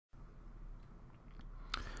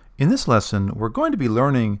In this lesson, we're going to be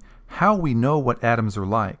learning how we know what atoms are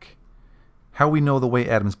like, how we know the way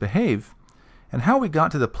atoms behave, and how we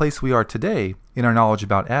got to the place we are today in our knowledge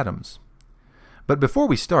about atoms. But before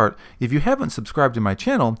we start, if you haven't subscribed to my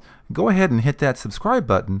channel, go ahead and hit that subscribe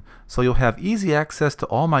button so you'll have easy access to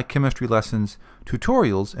all my chemistry lessons,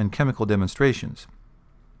 tutorials, and chemical demonstrations.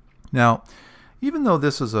 Now, even though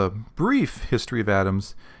this is a brief history of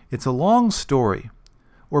atoms, it's a long story.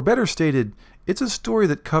 Or better stated, it's a story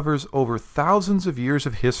that covers over thousands of years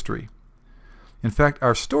of history. In fact,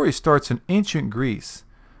 our story starts in ancient Greece,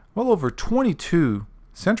 well over 22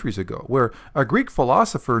 centuries ago, where a Greek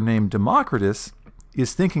philosopher named Democritus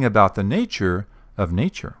is thinking about the nature of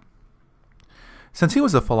nature. Since he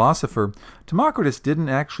was a philosopher, Democritus didn't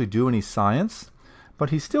actually do any science,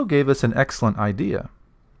 but he still gave us an excellent idea.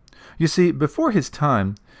 You see, before his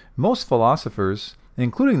time, most philosophers,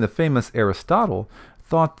 including the famous Aristotle,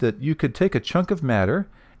 thought that you could take a chunk of matter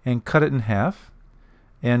and cut it in half,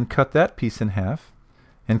 and cut that piece in half,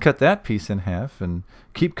 and cut that piece in half, and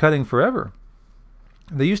keep cutting forever.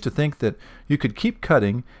 They used to think that you could keep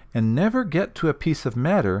cutting and never get to a piece of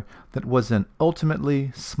matter that was an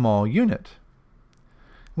ultimately small unit.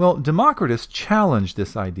 Well, Democritus challenged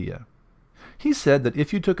this idea. He said that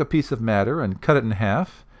if you took a piece of matter and cut it in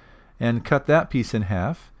half, and cut that piece in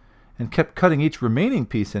half, and kept cutting each remaining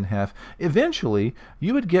piece in half, eventually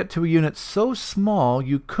you would get to a unit so small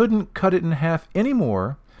you couldn't cut it in half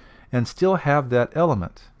anymore and still have that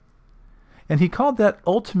element. And he called that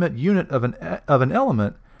ultimate unit of an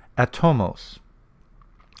element atomos.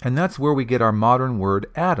 And that's where we get our modern word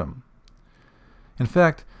atom. In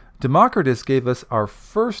fact, Democritus gave us our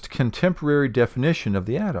first contemporary definition of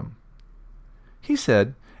the atom. He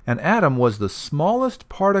said an atom was the smallest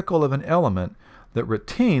particle of an element that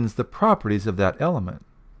retains the properties of that element.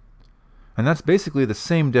 And that's basically the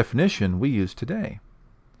same definition we use today.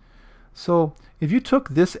 So if you took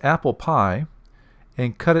this apple pie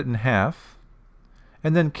and cut it in half,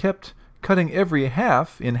 and then kept cutting every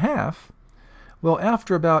half in half, well,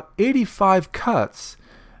 after about 85 cuts,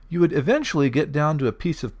 you would eventually get down to a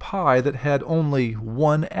piece of pie that had only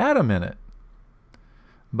one atom in it.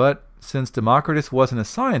 But since Democritus wasn't a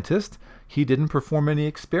scientist, he didn't perform any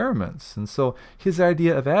experiments, and so his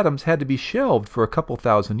idea of atoms had to be shelved for a couple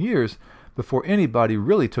thousand years before anybody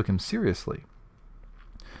really took him seriously.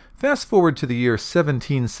 Fast forward to the year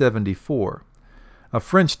 1774. A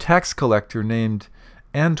French tax collector named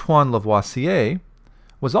Antoine Lavoisier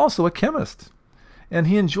was also a chemist, and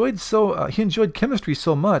he enjoyed chemistry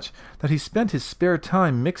so much that he spent his spare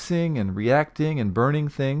time mixing and reacting and burning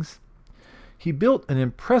things. He built an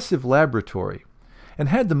impressive laboratory and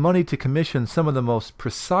had the money to commission some of the most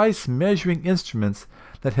precise measuring instruments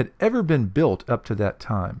that had ever been built up to that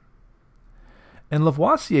time. And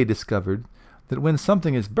Lavoisier discovered that when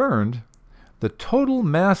something is burned, the total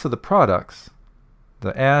mass of the products,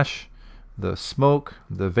 the ash, the smoke,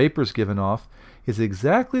 the vapors given off, is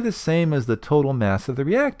exactly the same as the total mass of the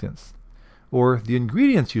reactants, or the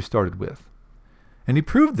ingredients you started with. And he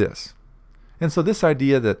proved this. And so this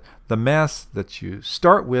idea that the mass that you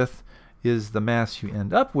start with is the mass you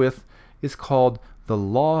end up with is called the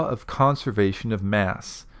law of conservation of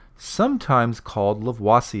mass, sometimes called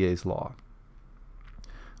Lavoisier's law.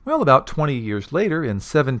 Well, about 20 years later, in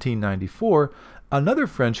 1794, another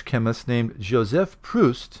French chemist named Joseph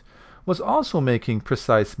Proust was also making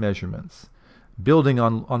precise measurements, building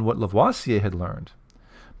on what Lavoisier had learned.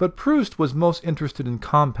 But Proust was most interested in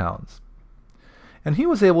compounds. And he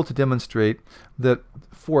was able to demonstrate that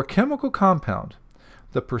for a chemical compound,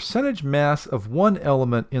 the percentage mass of one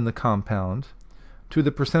element in the compound to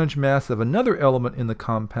the percentage mass of another element in the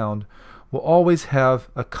compound will always have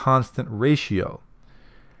a constant ratio.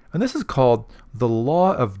 And this is called the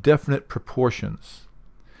law of definite proportions.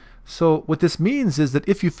 So what this means is that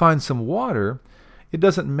if you find some water, it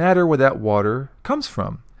doesn't matter where that water comes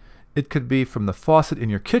from. It could be from the faucet in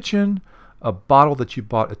your kitchen, a bottle that you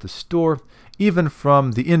bought at the store, even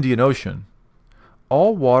from the Indian Ocean.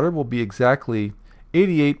 All water will be exactly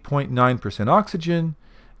 88.9% oxygen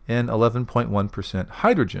and 11.1%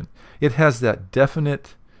 hydrogen. It has that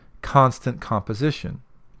definite, constant composition.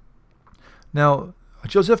 Now,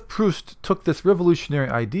 Joseph Proust took this revolutionary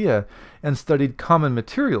idea and studied common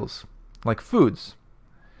materials, like foods.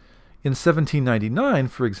 In 1799,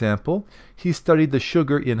 for example, he studied the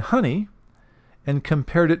sugar in honey and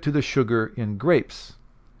compared it to the sugar in grapes.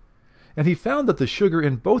 And he found that the sugar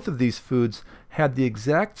in both of these foods had the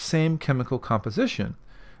exact same chemical composition,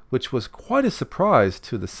 which was quite a surprise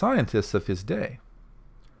to the scientists of his day.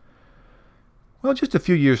 Well, just a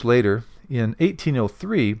few years later, in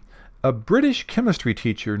 1803, a British chemistry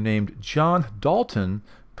teacher named John Dalton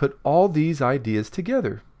put all these ideas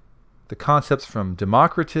together, the concepts from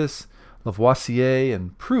Democritus, Lavoisier,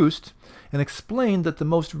 and Proust, and explained that the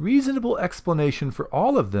most reasonable explanation for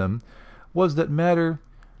all of them was that matter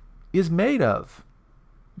is made of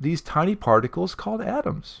these tiny particles called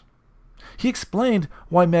atoms. He explained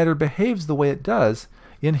why matter behaves the way it does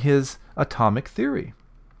in his atomic theory.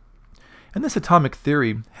 And this atomic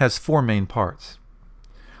theory has four main parts.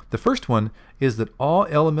 The first one is that all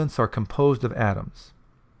elements are composed of atoms.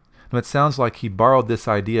 Now, it sounds like he borrowed this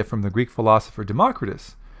idea from the Greek philosopher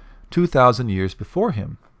Democritus 2,000 years before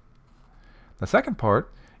him. The second part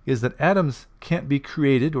is that atoms can't be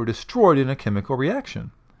created or destroyed in a chemical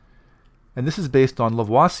reaction. And this is based on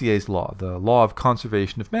Lavoisier's law, the law of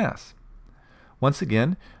conservation of mass. Once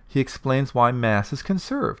again, he explains why mass is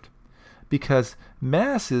conserved, because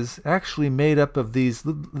mass is actually made up of these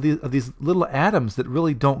little atoms that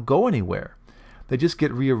really don't go anywhere. They just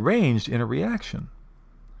get rearranged in a reaction.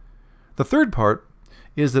 The third part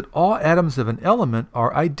is that all atoms of an element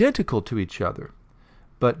are identical to each other,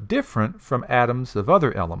 but different from atoms of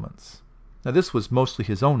other elements. Now, this was mostly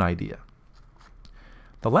his own idea.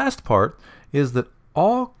 The last part is that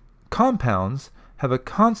all compounds have a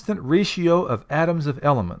constant ratio of atoms of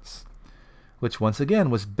elements, which once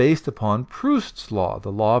again was based upon Proust's law,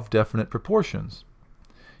 the law of definite proportions.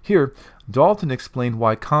 Here, Dalton explained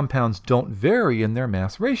why compounds don't vary in their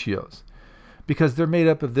mass ratios, because they're made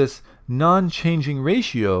up of this non-changing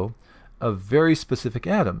ratio of very specific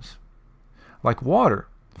atoms. Like water,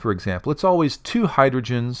 for example, it's always 2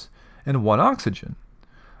 hydrogens and 1 oxygen,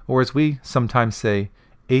 or as we sometimes say,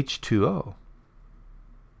 H2O.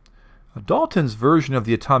 Dalton's version of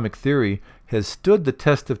the atomic theory has stood the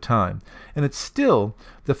test of time, and it's still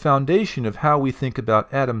the foundation of how we think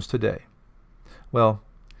about atoms today. Well,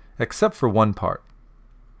 except for one part.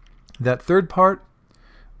 That third part,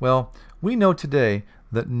 well, we know today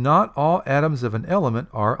that not all atoms of an element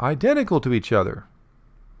are identical to each other,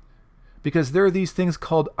 because there are these things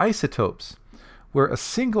called isotopes, where a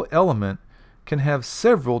single element can have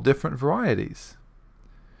several different varieties.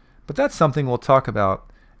 But that's something we'll talk about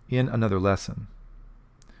in another lesson.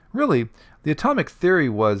 Really, the atomic theory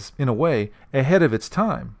was, in a way, ahead of its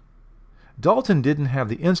time. Dalton didn't have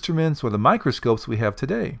the instruments or the microscopes we have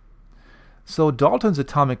today. So Dalton's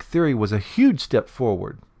atomic theory was a huge step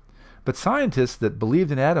forward. But scientists that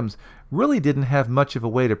believed in atoms really didn't have much of a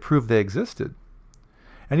way to prove they existed.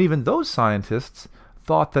 And even those scientists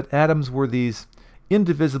thought that atoms were these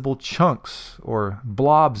indivisible chunks or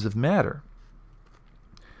blobs of matter.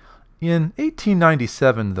 In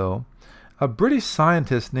 1897, though, a British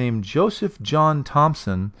scientist named Joseph John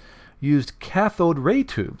Thomson used cathode ray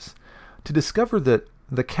tubes to discover that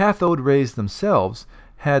the cathode rays themselves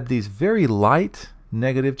had these very light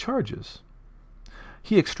negative charges.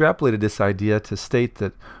 He extrapolated this idea to state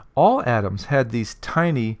that all atoms had these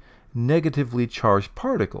tiny negatively charged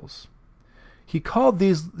particles. He called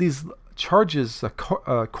these charges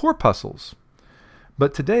corpuscles,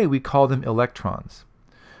 but today we call them electrons.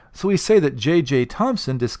 So we say that J.J.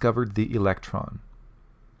 Thomson discovered the electron.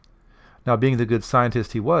 Now, being the good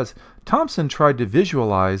scientist he was, Thomson tried to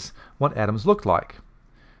visualize what atoms looked like.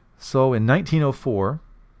 So in 1904,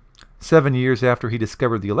 7 years after he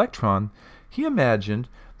discovered the electron, he imagined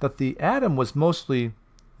that the atom was mostly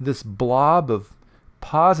this blob of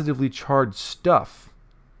positively charged stuff,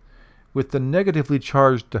 with the negatively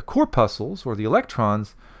charged corpuscles, or the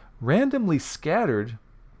electrons, randomly scattered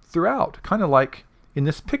throughout, kind of like in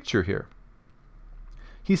this picture here.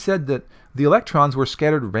 He said that the electrons were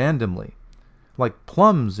scattered randomly, like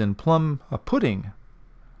plums in plum pudding.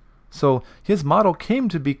 So his model came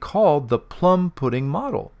to be called the plum pudding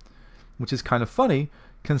model, which is kind of funny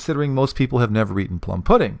considering most people have never eaten plum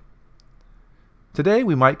pudding. Today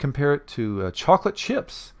we might compare it to chocolate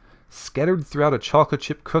chips scattered throughout a chocolate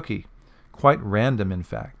chip cookie, quite random in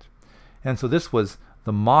fact. And so this was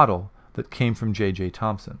the model that came from J.J.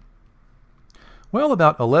 Thomson. Well,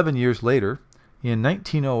 about 11 years later, in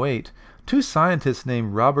 1908, 2 scientists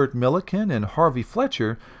named Robert Millikan and Harvey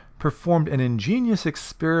Fletcher performed an ingenious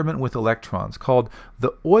experiment with electrons called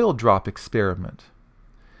the oil drop experiment.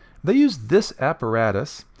 They used this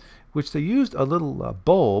apparatus, which they used a little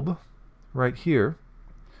bulb right here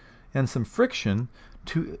and some friction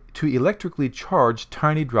to electrically charge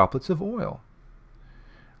tiny droplets of oil.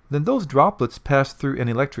 Then those droplets passed through an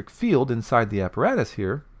electric field inside the apparatus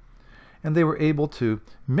here, and they were able to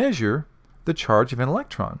measure the charge of an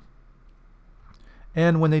electron.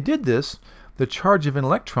 And when they did this, the charge of an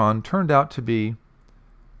electron turned out to be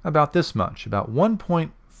about this much, about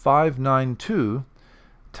 1.592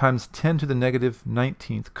 times 10 to the negative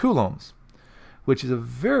 19th coulombs, which is a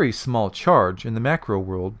very small charge in the macro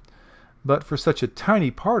world, but for such a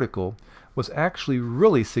tiny particle was actually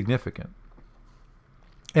really significant.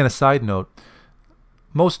 And a side note,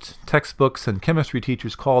 most textbooks and chemistry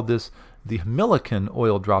teachers called this the Millikan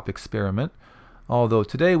oil drop experiment, although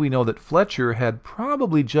today we know that Fletcher had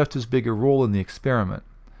probably just as big a role in the experiment.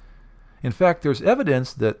 In fact, there's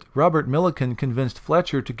evidence that Robert Millikan convinced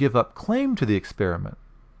Fletcher to give up claim to the experiment.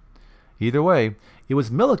 Either way, it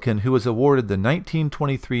was Millikan who was awarded the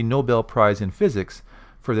 1923 Nobel Prize in Physics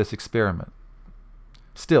for this experiment.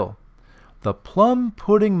 Still, the plum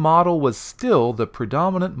pudding model was still the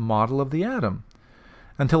predominant model of the atom,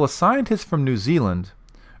 until a scientist from New Zealand,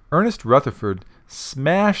 Ernest Rutherford,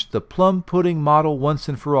 smashed the plum pudding model once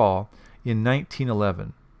and for all in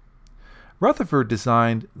 1911. Rutherford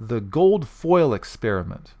designed the gold foil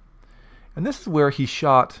experiment, and this is where he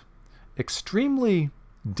shot extremely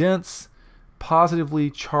dense, positively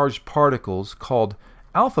charged particles called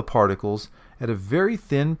alpha particles at a very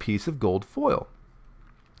thin piece of gold foil.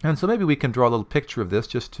 And so maybe we can draw a little picture of this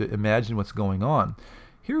just to imagine what's going on.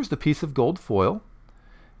 Here's the piece of gold foil,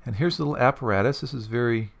 and here's the little apparatus. This is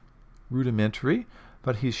very rudimentary,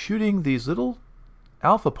 but he's shooting these little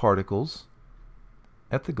alpha particles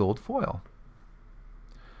at the gold foil.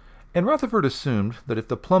 And Rutherford assumed that if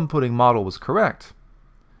the plum pudding model was correct,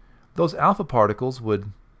 those alpha particles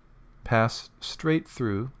would pass straight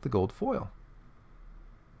through the gold foil.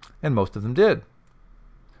 And most of them did.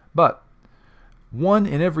 But 1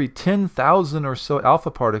 in every 10,000 or so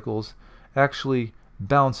alpha particles actually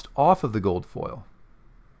bounced off of the gold foil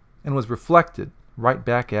and was reflected right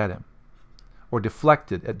back at him, or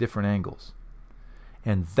deflected at different angles.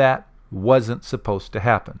 And that wasn't supposed to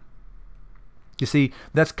happen. You see,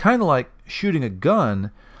 that's kind of like shooting a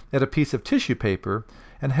gun at a piece of tissue paper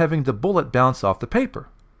and having the bullet bounce off the paper.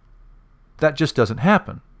 That just doesn't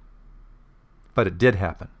happen. But it did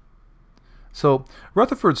happen. So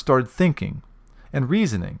Rutherford started thinking and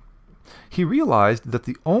reasoning. He realized that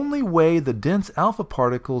the only way the dense alpha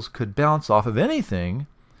particles could bounce off of anything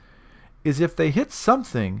is if they hit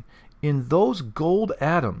something in those gold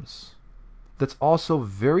atoms that's also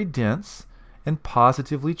very dense and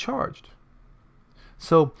positively charged.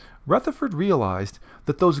 So Rutherford realized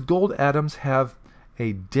that those gold atoms have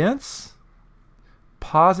a dense,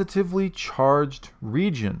 positively charged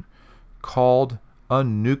region called a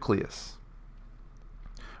nucleus.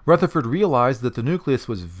 Rutherford realized that the nucleus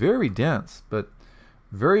was very dense, but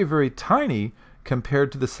very, very tiny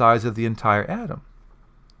compared to the size of the entire atom.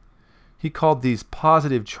 He called these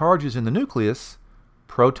positive charges in the nucleus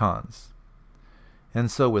protons. And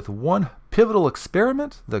so with one pivotal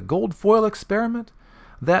experiment, the gold foil experiment,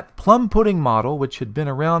 that plum pudding model, which had been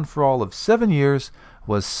around for all of 7 years,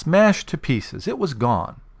 was smashed to pieces. It was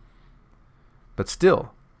gone. But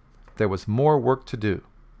still, there was more work to do.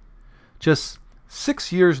 Just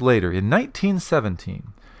 6 years later, in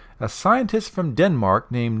 1917, a scientist from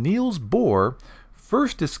Denmark named Niels Bohr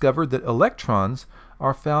first discovered that electrons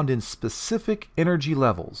are found in specific energy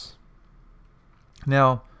levels.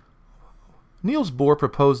 Now, Niels Bohr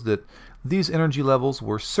proposed that these energy levels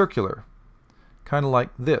were circular, kind of like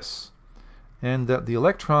this, and that the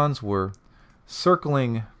electrons were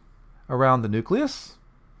circling around the nucleus,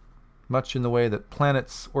 much in the way that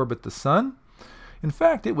planets orbit the sun. In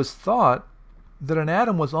fact, it was thought that an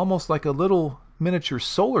atom was almost like a little miniature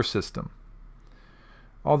solar system.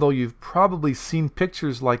 Although you've probably seen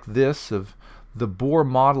pictures like this of the Bohr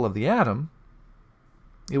model of the atom,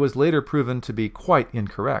 it was later proven to be quite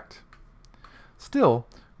incorrect. Still,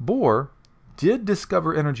 Bohr did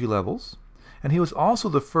discover energy levels, and he was also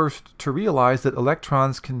the first to realize that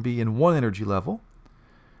electrons can be in one energy level,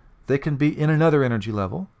 they can be in another energy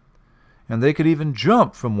level, and they could even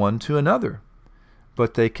jump from one to another,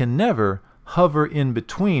 but they can never hover in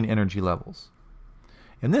between energy levels.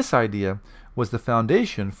 And this idea was the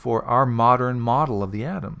foundation for our modern model of the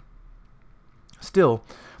atom. Still,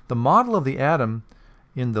 the model of the atom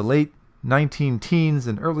in the late 19-teens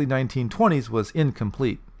and early 1920s was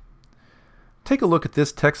incomplete. Take a look at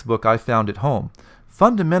this textbook I found at home,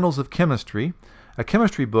 Fundamentals of Chemistry, a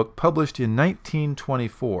chemistry book published in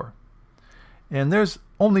 1924. And there's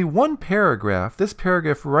only one paragraph, this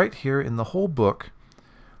paragraph right here in the whole book,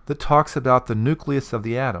 that talks about the nucleus of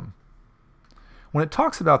the atom. When it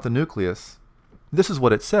talks about the nucleus, this is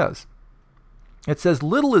what it says. It says,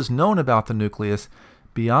 little is known about the nucleus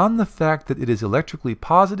beyond the fact that it is electrically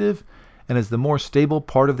positive and is the more stable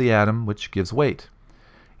part of the atom, which gives weight.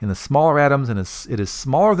 In the smaller atoms, it is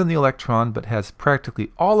smaller than the electron, but has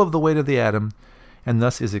practically all of the weight of the atom, and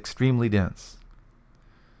thus is extremely dense.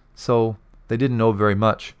 So they didn't know very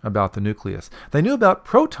much about the nucleus. They knew about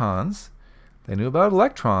protons, They knew about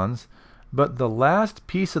electrons, but the last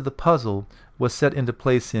piece of the puzzle was set into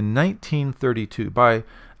place in 1932 by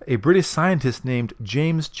a British scientist named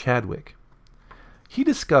James Chadwick. He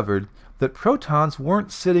discovered that protons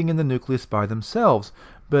weren't sitting in the nucleus by themselves,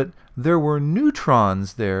 but there were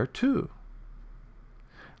neutrons there too.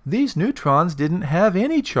 These neutrons didn't have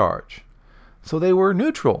any charge, so they were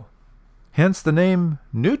neutral, hence the name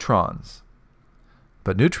neutrons.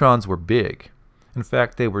 But neutrons were big. In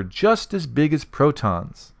fact, they were just as big as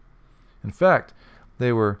protons. In fact,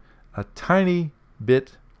 they were a tiny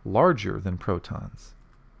bit larger than protons.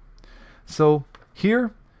 So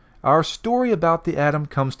here, our story about the atom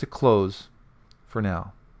comes to close for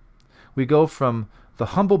now. We go from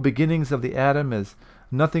the humble beginnings of the atom as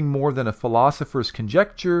nothing more than a philosopher's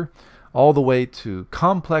conjecture, all the way to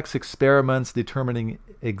complex experiments determining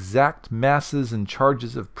exact masses and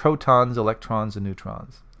charges of protons, electrons, and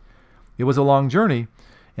neutrons. It was a long journey,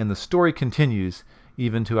 and the story continues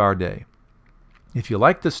even to our day. If you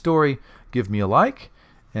like the story, give me a like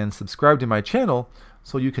and subscribe to my channel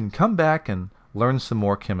so you can come back and learn some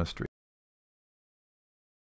more chemistry.